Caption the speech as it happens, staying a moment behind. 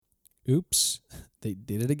Oops, they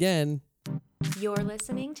did it again. You're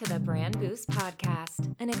listening to the Brand Boost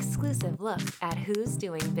Podcast, an exclusive look at who's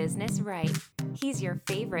doing business right. He's your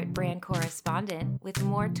favorite brand correspondent with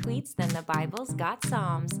more tweets than the Bible's got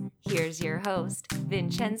Psalms. Here's your host,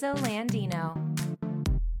 Vincenzo Landino.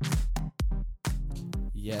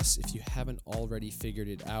 Yes, if you haven't already figured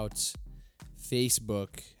it out,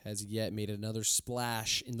 Facebook has yet made another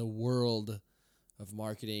splash in the world of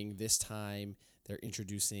marketing. This time, they're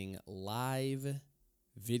introducing live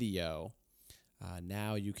video.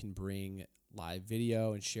 Now you can bring live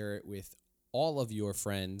video and share it with all of your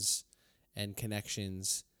friends and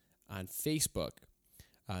connections on Facebook.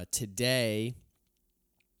 Today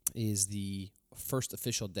is the first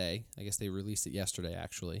official day. I guess they released it yesterday,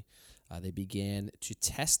 actually. They began to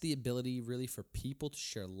test the ability really for people to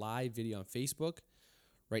share live video on Facebook.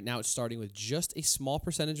 Right now it's starting with just a small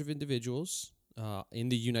percentage of individuals in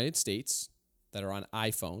the United States that are on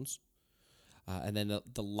iPhones. And then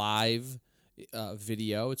the live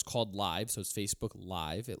video, it's called Live, so it's Facebook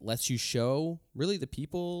Live. It lets you show really the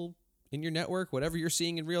people in your network, whatever you're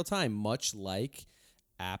seeing in real time, much like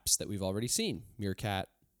apps that we've already seen, Meerkat,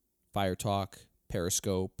 FireTalk,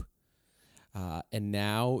 Periscope. And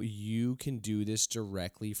now you can do this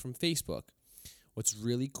directly from Facebook. What's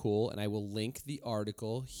really cool, and I will link the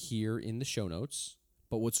article here in the show notes,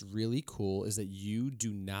 but what's really cool is that you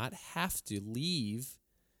do not have to leave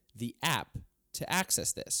the app to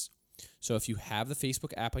access this. So if you have the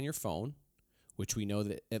Facebook app on your phone, which we know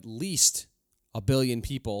that at least 1 billion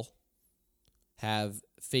people have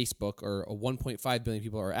Facebook, or 1.5 billion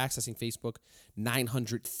people are accessing Facebook,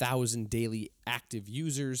 900,000 daily active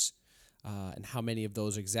users, and how many of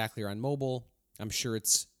those exactly are on mobile? I'm sure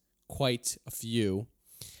it's quite a few.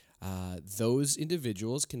 Those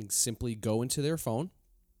individuals can simply go into their phone,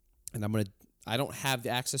 and I don't have the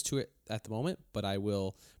access to it at the moment, but I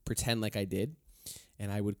will pretend like I did.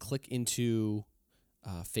 And I would click into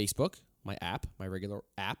Facebook, my app, my regular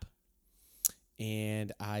app,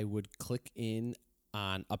 and I would click in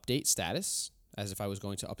on update status, as if I was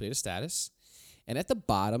going to update a status. And at the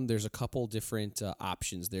bottom, there's a couple different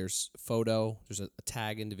options. There's photo, there's a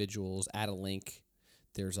tag individuals, add a link.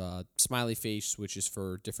 There's a smiley face, which is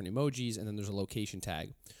for different emojis, and then there's a location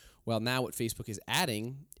tag. Well, now what Facebook is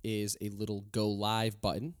adding is a little go live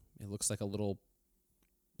button. It looks like a little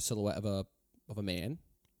silhouette of a man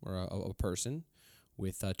or a person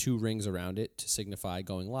with 2 rings around it to signify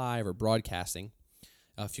going live or broadcasting.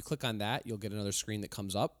 If you click on that, you'll get another screen that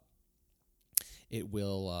comes up. It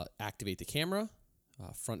will activate the camera,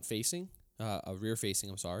 rear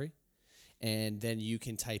facing, and then you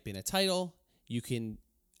can type in a title. You can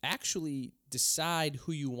actually decide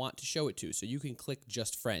who you want to show it to. So you can click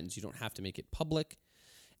just friends. You don't have to make it public,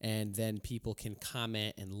 and then people can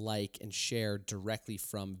comment and like and share directly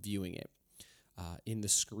from viewing it. In the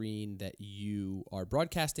screen that you are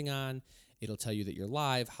broadcasting on, it'll tell you that you're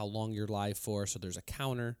live, how long you're live for, so there's a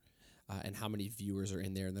counter, and how many viewers are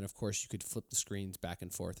in there. And then, of course, you could flip the screens back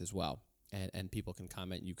and forth as well, and people can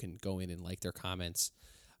comment. You can go in and like their comments.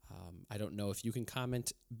 I don't know if you can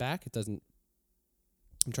comment back. It doesn't.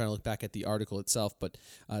 I'm trying to look back at the article itself, but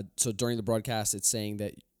so during the broadcast, it's saying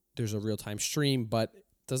that there's a real-time stream, but it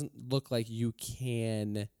doesn't look like you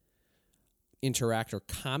can interact or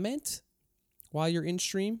comment while you're in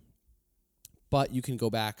stream, but you can go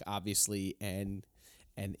back, obviously, and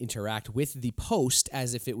interact with the post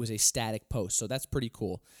as if it was a static post. So that's pretty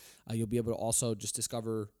cool. You'll be able to also just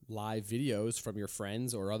discover live videos from your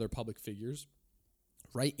friends or other public figures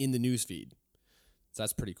right in the newsfeed. So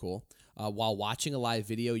that's pretty cool. While watching a live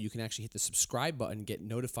video, you can actually hit the subscribe button and get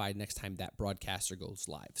notified next time that broadcaster goes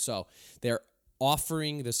live. So they're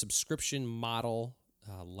offering the subscription model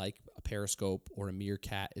like a Periscope or a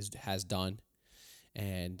Meerkat has done.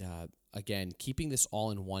 And again, keeping this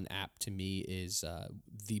all in one app to me is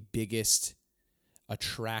the biggest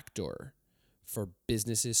attractor for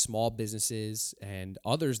businesses, small businesses, and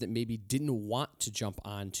others that maybe didn't want to jump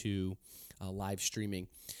onto live streaming.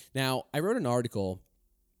 Now, I wrote an article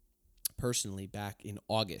personally back in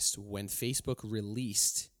August when Facebook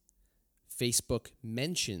released Facebook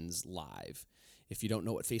Mentions Live. If you don't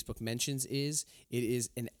know what Facebook Mentions is, it is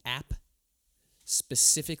an app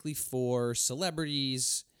specifically for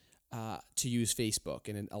celebrities to use Facebook,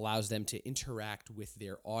 and it allows them to interact with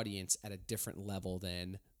their audience at a different level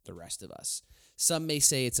than the rest of us. Some may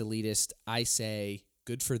say it's elitist. I say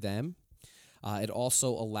good for them. It also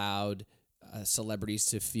allowed celebrities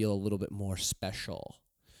to feel a little bit more special.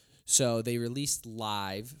 So they released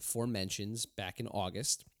Live for Mentions back in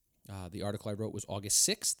August. The article I wrote was August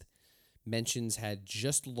 6th. Mentions had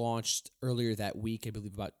just launched earlier that week, I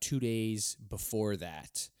believe about 2 days before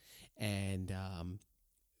that. And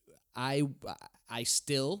I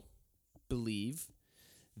still believe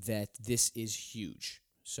that this is huge.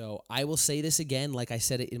 So I will say this again, like I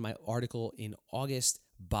said it in my article in August,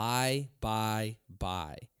 buy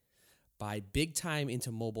big time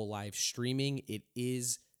into mobile live streaming. It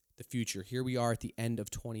is the future. Here we are at the end of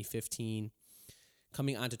 2015,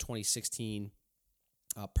 coming on to 2016.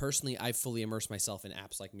 Personally, I've fully immersed myself in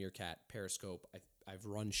apps like Meerkat, Periscope. I've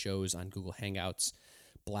run shows on Google Hangouts,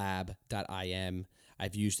 Blab.im.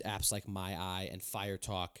 I've used apps like MyEye and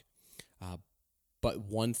FireTalk. But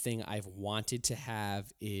one thing I've wanted to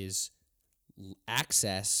have is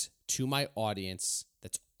access to my audience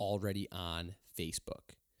that's already on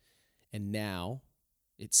Facebook. And now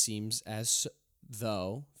it seems as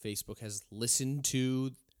though Facebook has listened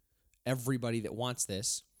to everybody that wants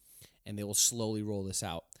this, and they will slowly roll this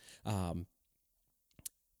out.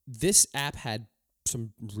 This app had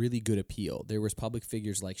some really good appeal. There was public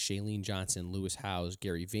figures like Shailene Johnson, Lewis Howes,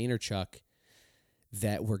 Gary Vaynerchuk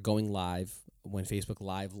that were going live when Facebook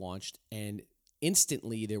Live launched, and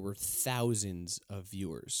instantly there were thousands of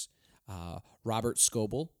viewers. Robert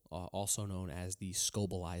Scoble, also known as the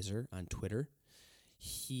Scobleizer on Twitter,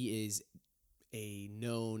 he is a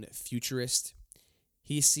known futurist.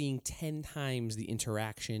 He is seeing 10 times the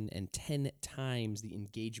interaction and 10 times the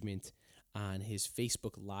engagement on his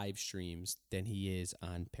Facebook live streams than he is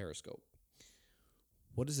on Periscope.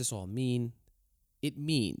 What does this all mean? It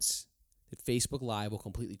means that Facebook Live will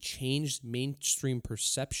completely change mainstream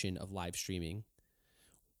perception of live streaming.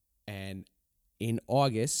 And in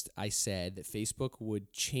August, I said that Facebook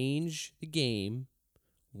would change the game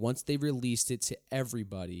once they released it to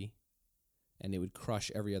everybody, and it would crush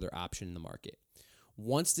every other option in the market.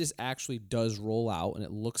 Once this actually does roll out, and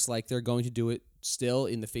it looks like they're going to do it still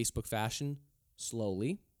in the Facebook fashion,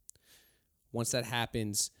 slowly. Once that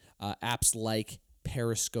happens, apps like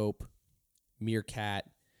Periscope, Meerkat,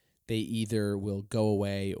 they either will go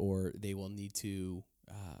away or they will need to,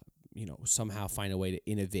 somehow find a way to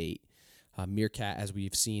innovate. Meerkat, as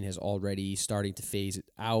we've seen, has already starting to phase it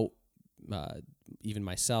out. Even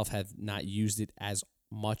myself have not used it as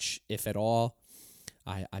much, if at all.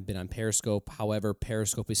 I've been on Periscope. However,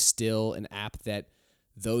 Periscope is still an app that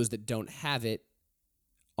those that don't have it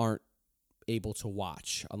aren't able to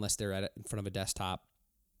watch unless they're in front of a desktop,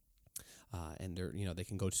 and they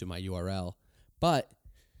can go to my URL. But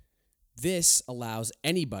this allows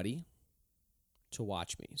anybody to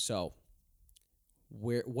watch me. So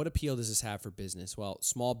what appeal does this have for business? Well,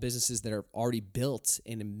 small businesses that are already built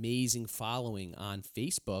an amazing following on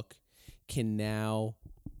Facebook can now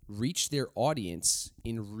reach their audience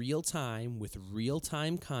in real time with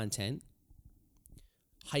real-time content,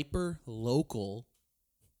 hyper-local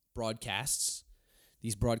broadcasts.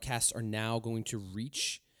 These broadcasts are now going to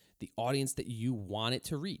reach the audience that you want it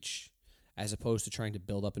to reach, as opposed to trying to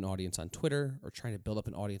build up an audience on Twitter or trying to build up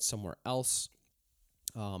an audience somewhere else.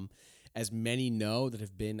 As many know that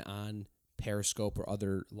have been on Periscope or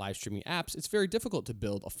other live streaming apps, it's very difficult to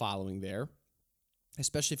build a following there,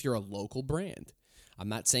 especially if you're a local brand. I'm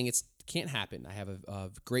not saying it can't happen. I have a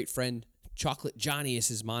great friend, Chocolate Johnny is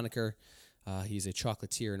his moniker. He's a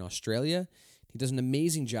chocolatier in Australia. He does an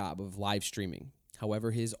amazing job of live streaming.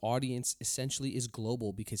 However, his audience essentially is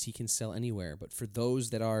global because he can sell anywhere. But for those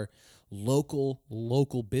that are local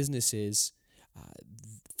businesses,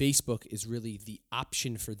 Facebook is really the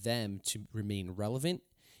option for them to remain relevant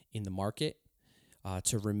in the market,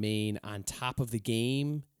 to remain on top of the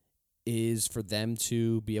game, is for them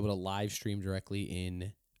to be able to live stream directly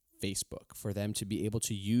in Facebook, for them to be able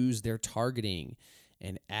to use their targeting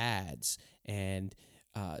and ads and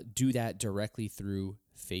do that directly through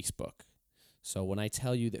Facebook. So when I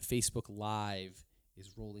tell you that Facebook Live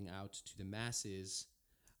is rolling out to the masses,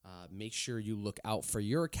 make sure you look out for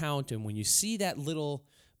your account. And when you see that little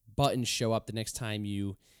button show up the next time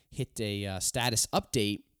you hit a status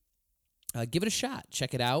update, give it a shot.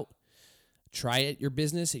 Check it out. Try it at your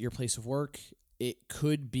business, at your place of work. It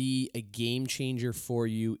could be a game changer for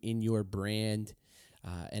you in your brand.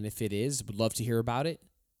 And if it is, would love to hear about it.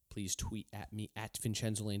 Please tweet at me at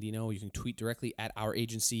Vincenzo Landino. You can tweet directly at our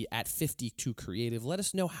agency at 52 Creative. Let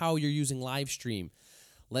us know how you're using Livestream.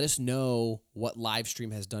 Let us know what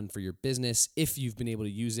Livestream has done for your business, if you've been able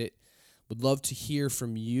to use it. Would love to hear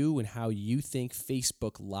from you and how you think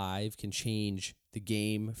Facebook Live can change the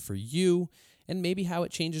game for you, and maybe how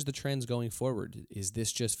it changes the trends going forward. Is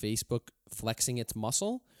this just Facebook flexing its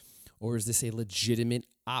muscle, or is this a legitimate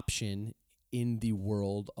option in the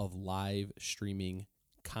world of live streaming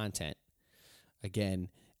content? Again,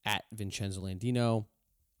 at Vincenzo Landino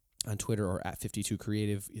on Twitter, or at 52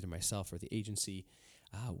 Creative, either myself or the agency.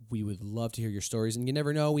 We would love to hear your stories, and you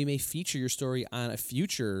never know, we may feature your story on a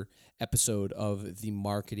future episode of the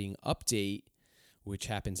Marketing Update, which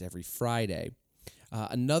happens every Friday.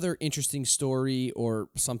 Another interesting story or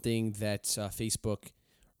something that Facebook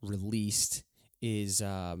released is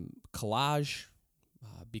Collage.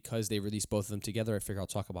 Because they released both of them together, I figure I'll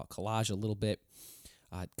talk about Collage a little bit.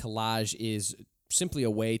 Collage is simply a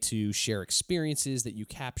way to share experiences that you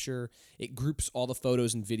capture. It groups all the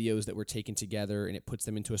photos and videos that were taken together, and it puts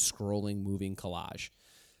them into a scrolling, moving collage.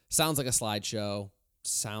 Sounds like a slideshow.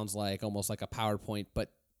 Sounds like almost like a PowerPoint,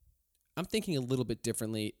 but I'm thinking a little bit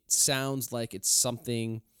differently. It sounds like it's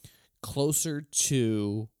something closer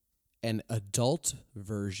to an adult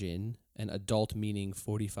version, an adult meaning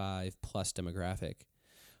 45 plus demographic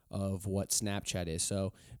of what Snapchat is.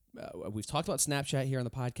 So we've talked about Snapchat here on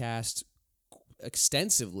the podcast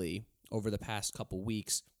extensively over the past couple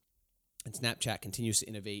weeks, and Snapchat continues to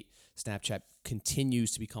innovate. Snapchat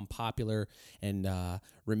continues to become popular and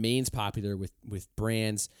remains popular with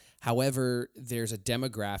brands. However, there's a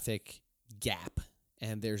demographic gap,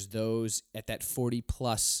 and there's those at that 40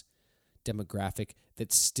 plus demographic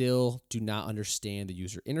that still do not understand the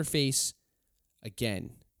user interface.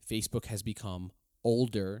 Again, Facebook has become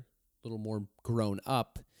older, a little more grown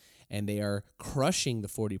up, and they are crushing the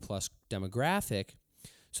 40 plus demographic.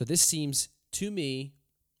 So this seems to me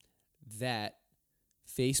that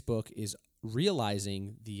Facebook is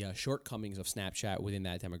realizing the shortcomings of Snapchat within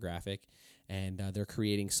that demographic, and they're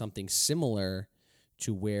creating something similar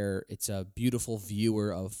to where it's a beautiful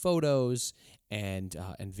viewer of photos and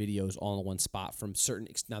videos all in one spot from certain.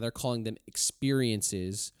 Now they're calling them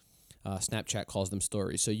experiences. Snapchat calls them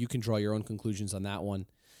stories. So you can draw your own conclusions on that one.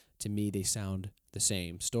 To me, they sound the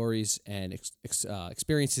same. Stories and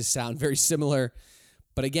experiences sound very similar.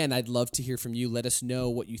 But again, I'd love to hear from you. Let us know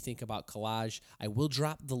what you think about Collage. I will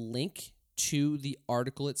drop the link to the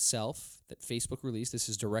article itself that Facebook released. This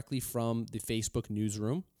is directly from the Facebook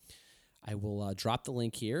newsroom. I will drop the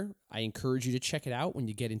link here. I encourage you to check it out when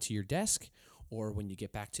you get into your desk or when you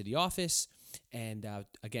get back to the office. And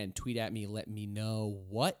again, tweet at me. Let me know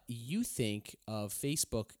what you think of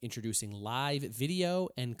Facebook introducing live video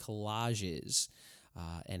and collages.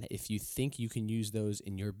 And if you think you can use those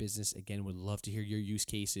in your business, again, would love to hear your use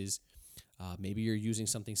cases. Maybe you're using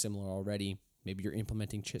something similar already. Maybe you're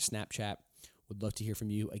implementing Snapchat. Would love to hear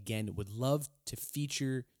from you. Again, would love to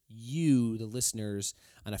feature you, the listeners,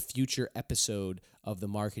 on a future episode of the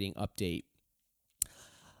Marketing Update.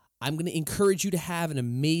 I'm going to encourage you to have an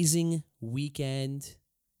amazing weekend.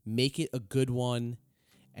 Make it a good one,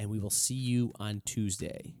 and we will see you on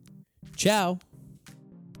Tuesday. Ciao.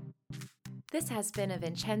 This has been a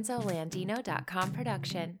VincenzoLandino.com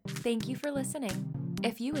production. Thank you for listening.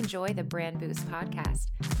 If you enjoy the Brand Boost podcast,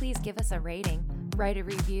 please give us a rating, write a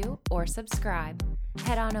review, or subscribe.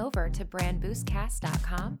 Head on over to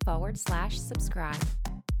brandboostcast.com/subscribe.